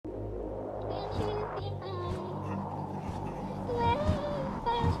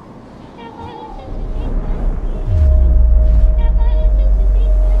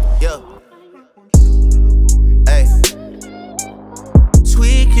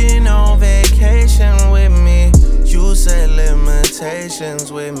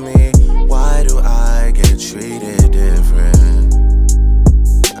limitations with me. Why do I get treated different?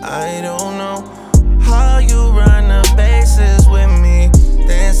 I don't know how you run the bases with me,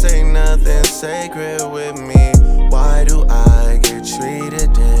 then say nothing sacred with me. Why do I get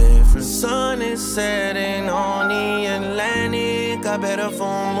treated different? Sun is setting on the Atlantic. I bet a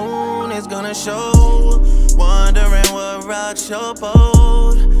full moon is gonna show. Wondering what rocks your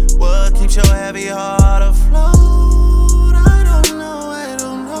boat, what keeps your heavy heart afloat. I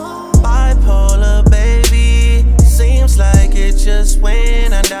don't know. Bipolar, baby, seems like it just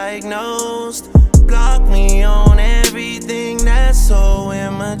went undiagnosed. Block me on everything that's so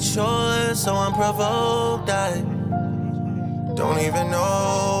immature, so unprovoked. I don't even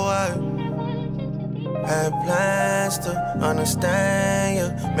know I had plans to understand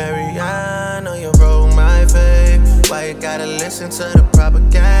you. Mariana, you broke my faith. Why you gotta listen to the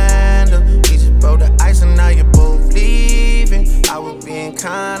propaganda? We just broke the ice and now you're both leaving. I was being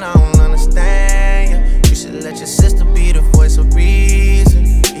kind, I don't understand you. You should let your sister be the voice of reason.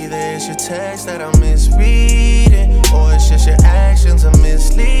 Either it's your text that I'm misreading, or it's just your actions are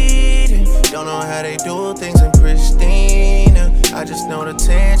misleading. Don't know how they do things in Pristina. I just know the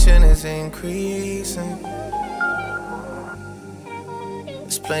tension is increasing.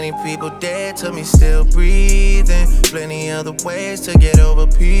 There's plenty people dead to me still breathing. Plenty other ways to get over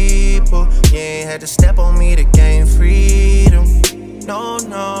people. You ain't had to step on me to gain freedom.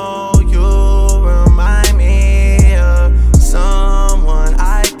 No, you remind me of someone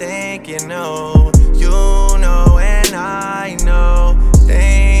I think you know. You know and I know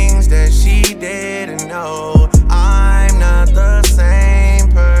things that she didn't know. I'm not the same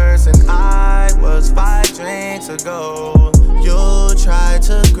person I was 5 drinks ago. You tried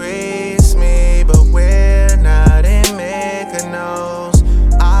to grease me, but we're not in Mykonos.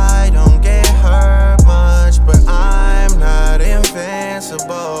 I don't get hurt much, but I'm not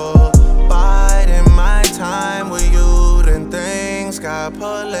invincible. Biding my time with you, then things got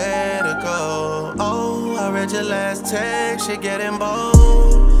political. Oh, I read your last text, you're getting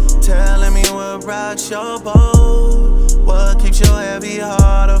bold, telling me what rocks your boat, what keeps your heavy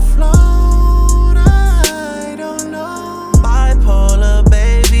heart afloat. I don't know. Bipolar,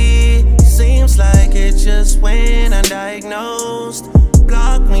 baby, seems like it just went undiagnosed.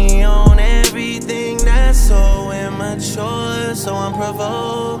 Block me on everything that's so immature, so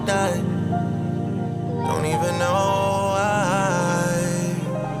unprovoked. I don't even know why.